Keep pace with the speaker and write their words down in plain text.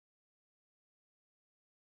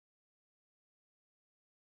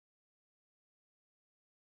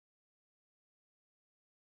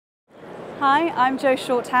Hi, I'm Jo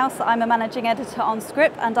Shorthouse. I'm a managing editor on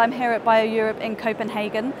Scrip and I'm here at BioEurope in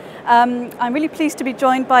Copenhagen. I'm really pleased to be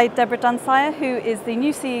joined by Deborah Dunsire, who is the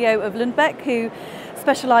new CEO of Lundbeck, who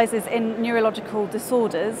specialises in neurological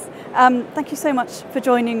disorders. Thank you so much for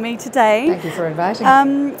joining me today. Thank you for inviting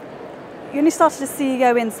me. You only started as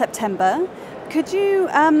CEO in September. Could you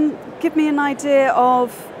give me an idea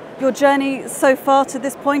of your journey so far to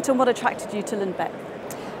this point and what attracted you to Lundbeck?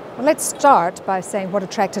 Well, let's start by saying what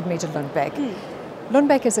attracted me to Lundbeck.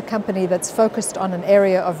 Lundbeck is a company that's focused on an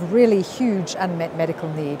area of really huge unmet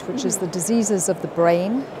medical need, which is the diseases of the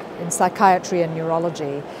brain in psychiatry and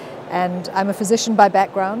neurology. And I'm a physician by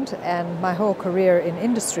background, and my whole career in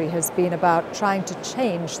industry has been about trying to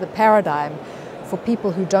change the paradigm for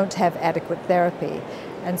people who don't have adequate therapy.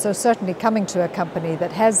 And so certainly coming to a company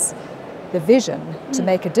that has the vision to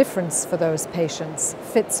make a difference for those patients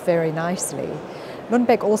fits very nicely.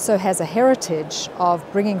 Lundbeck also has a heritage of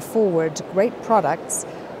bringing forward great products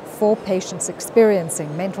for patients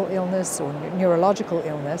experiencing mental illness or neurological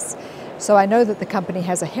illness. So I know that the company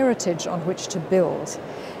has a heritage on which to build.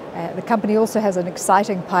 The company also has an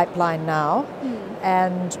exciting pipeline now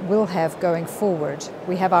and will have going forward.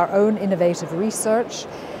 We have our own innovative research.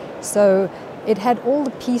 So it had all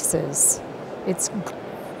the pieces. It's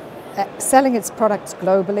selling its products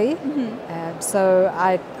globally. So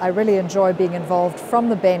I really enjoy being involved from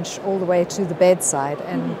the bench all the way to the bedside,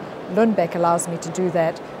 and Lundbeck allows me to do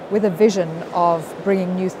that with a vision of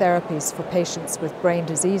bringing new therapies for patients with brain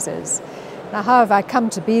diseases. Now, how have I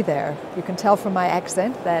come to be there? You can tell from my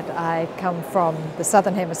accent that I come from the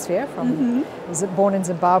Southern Hemisphere. I was born in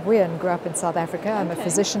Zimbabwe and grew up in South Africa. I'm a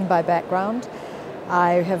physician by background.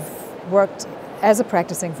 I have worked as a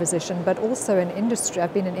practicing physician, but also in industry.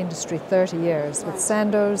 I've been in industry 30 years with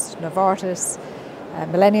Sandoz, Novartis,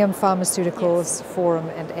 Millennium Pharmaceuticals, Forum,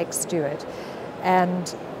 and ex-Stewart.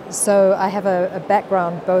 And so I have a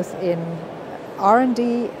background both in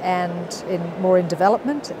R&D and more in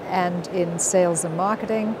development and in sales and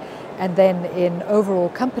marketing, and then in overall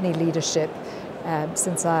company leadership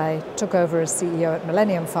since I took over as CEO at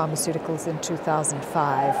Millennium Pharmaceuticals in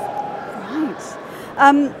 2005. Right.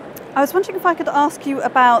 I was wondering if I could ask you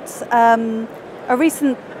about a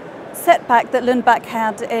recent setback that Lundbeck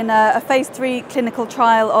had in a phase 3 clinical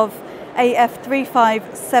trial of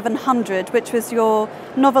AF35700, which was your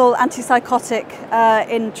novel antipsychotic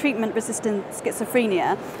in treatment-resistant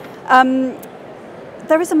schizophrenia.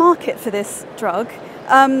 There is a market for this drug,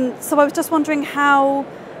 so I was just wondering how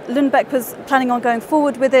Lundbeck was planning on going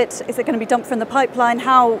forward with it. Is it going to be dumped from the pipeline?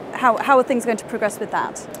 How are things going to progress with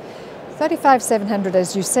that? 35700,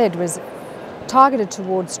 as you said, was targeted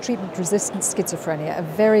towards treatment-resistant schizophrenia, a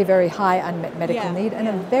very, very high unmet medical need and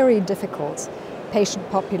a very difficult patient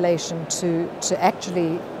population to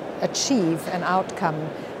actually achieve an outcome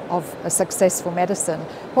of a successful medicine.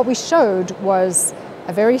 What we showed was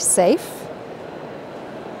a very safe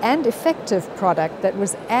and effective product that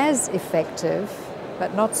was as effective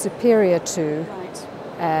but not superior to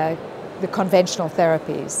the conventional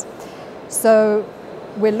therapies. So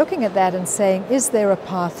we're looking at that and saying, is there a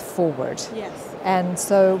path forward? Yes. And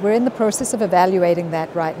so we're in the process of evaluating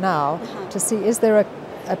that right now to see, is there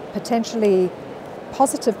a potentially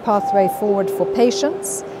positive pathway forward for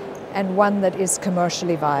patients and one that is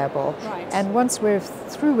commercially viable. Right. And once we're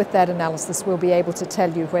through with that analysis, we'll be able to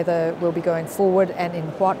tell you whether we'll be going forward and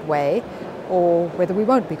in what way, or whether we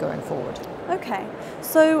won't be going forward. Okay.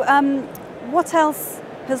 So what else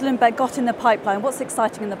has Lundbeck got in the pipeline? What's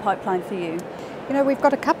exciting in the pipeline for you? You know, we've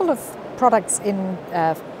got a couple of products in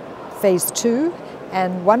phase 2,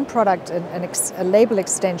 and one product, a label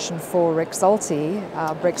extension for Rexulti,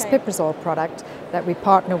 our brexpiprazole product that we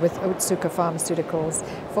partner with Otsuka Pharmaceuticals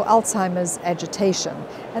for Alzheimer's agitation.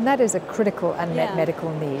 And that is a critical unmet medical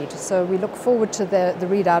need. So we look forward to the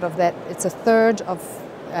readout of that. It's a third of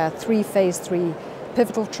 3 phase 3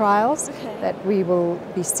 pivotal trials that we will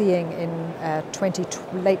be seeing in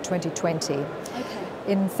late 2020.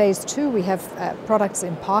 In phase 2, we have products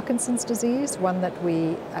in Parkinson's disease, one that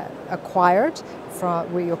we acquired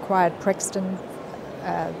Prexton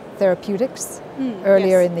Therapeutics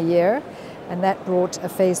earlier in the year, and that brought a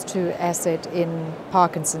phase 2 asset in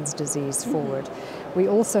Parkinson's disease forward. We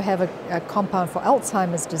also have a compound for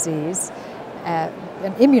Alzheimer's disease, an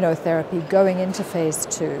immunotherapy going into phase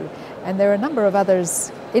 2, and there are a number of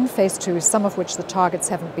others in phase 2, some of which the targets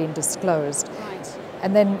haven't been disclosed.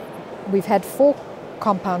 And then we've had 4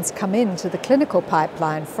 compounds come into the clinical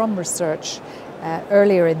pipeline from research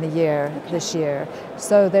earlier in the year, this year.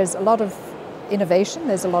 So there's a lot of innovation,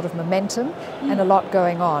 there's a lot of momentum and a lot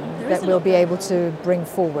going on that we'll be able to bring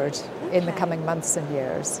forward in the coming months and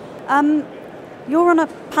years. You're on a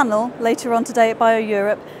panel later on today at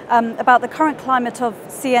BioEurope about the current climate of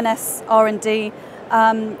CNS R&D,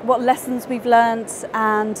 what lessons we've learnt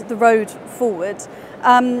and the road forward.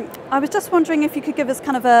 I was just wondering if you could give us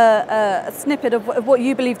kind of a snippet of what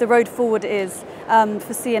you believe the road forward is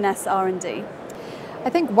for CNS R&D. I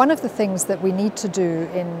think one of the things that we need to do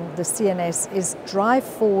in the CNS is drive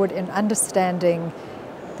forward in understanding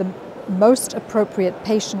the most appropriate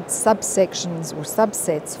patient subsections or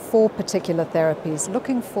subsets for particular therapies,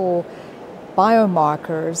 looking for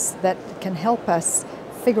biomarkers that can help us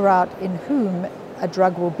figure out in whom a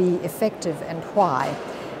drug will be effective and why.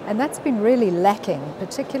 And that's been really lacking,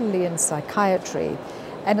 particularly in psychiatry.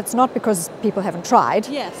 And it's not because people haven't tried,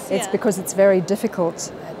 it's because it's very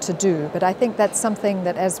difficult to do. But I think that's something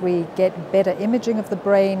that as we get better imaging of the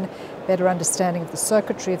brain, better understanding of the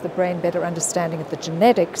circuitry of the brain, better understanding of the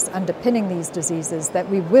genetics underpinning these diseases, that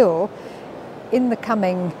we will, in the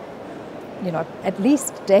coming, at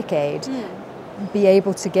least decade, be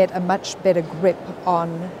able to get a much better grip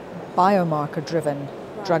on biomarker-driven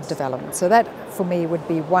drug development. So that, for me, would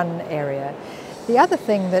be one area. The other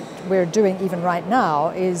thing that we're doing even right now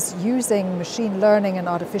is using machine learning and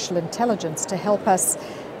artificial intelligence to help us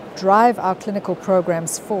drive our clinical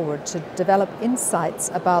programs forward, to develop insights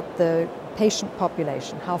about the patient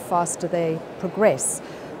population. How fast do they progress?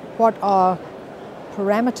 What are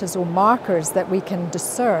parameters or markers that we can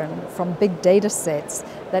discern from big data sets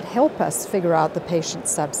that help us figure out the patient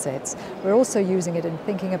subsets? We're also using it in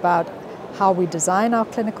thinking about how we design our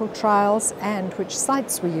clinical trials and which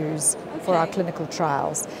sites we use for our clinical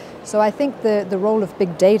trials. So I think the role of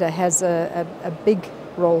big data has a big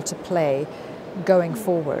role to play going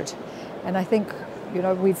forward. And I think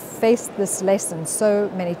we've faced this lesson so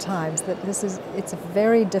many times that it's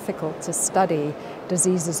very difficult to study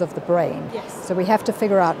diseases of the brain. So we have to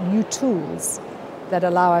figure out new tools that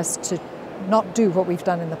allow us to not do what we've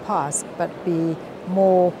done in the past, but be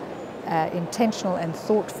more intentional and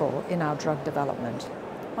thoughtful in our drug development.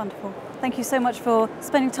 Wonderful. Thank you so much for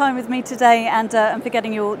spending time with me today and for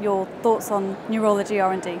getting your thoughts on neurology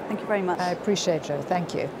R&D. Thank you very much. I appreciate you.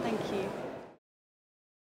 Thank you. Thank you.